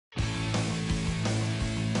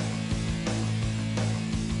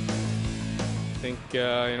think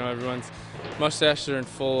everyone's mustaches are in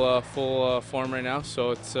full form right now,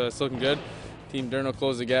 so it's looking good. Team Durno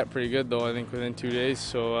closed the gap pretty good though, I think within 2 days.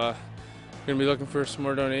 So we're going to be looking for some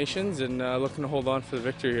more donations and looking to hold on for the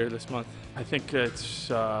victory here this month. I think it's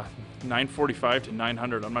 945 to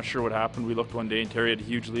 900. I'm not sure what happened. We looked one day and Terry had a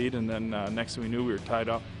huge lead, and then next thing we knew we were tied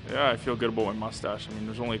up. Yeah, I feel good about my mustache. I mean,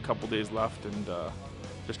 there's only a couple days left, and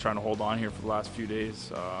just trying to hold on here for the last few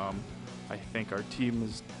days. I think our team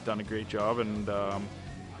has done a great job, and I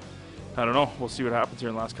don't know. We'll see what happens here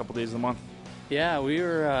in the last couple days of the month. Yeah, we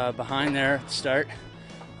were behind there at the start.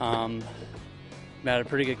 Had a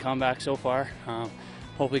pretty good comeback so far.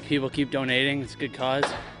 Hopefully people keep donating. It's a good cause.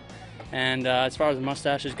 And as far as the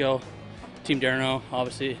mustaches go, Team Durno,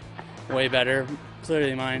 obviously, way better.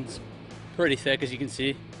 Clearly mine's pretty thick, as you can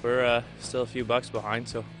see. We're still a few bucks behind,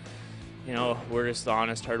 so, we're just the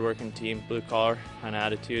honest, hard-working team, blue-collar kind of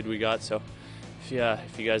attitude we got. So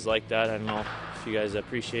if you guys like that, I don't know if you guys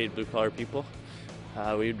appreciate blue-collar people,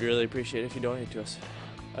 we'd really appreciate it if you donate to us.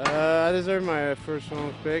 I deserve my first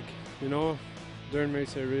round pick. Durn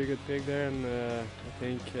makes a really good pick there, and I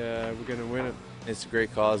think we're going to win it. It's a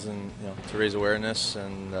great cause, and to raise awareness,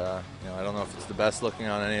 and I don't know if it's the best looking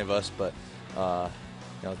on any of us, but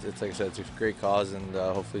it's like I said, it's a great cause, and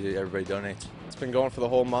hopefully everybody donates. It's been going for the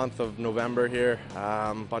whole month of November here.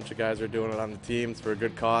 A bunch of guys are doing it on the team. It's for a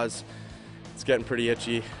good cause. It's getting pretty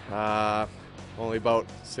itchy. Only about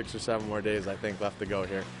 6 or 7 more days, I think, left to go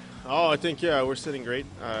here. Oh, I think, yeah, we're sitting great.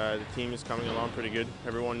 The team is coming along pretty good.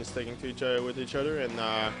 Everyone is sticking to each other, and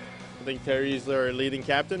I think Terry's our leading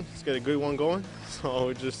captain. He's got a good one going, so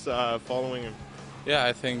we're just following him. Yeah,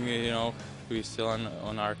 I think, we're still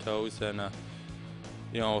on our toes, and,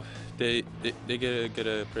 they get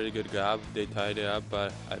a pretty good grab. They tied it up,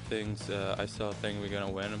 but I still think we're going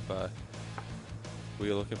to win, but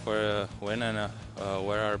we're looking for a win and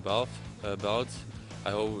wear our belts. I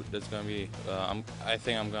hope that's going to be, I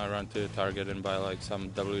think I'm going to run to Target and buy like some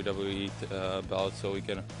WWE belts so we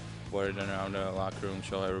can wear it around the locker room,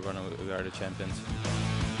 show everyone we are the champions.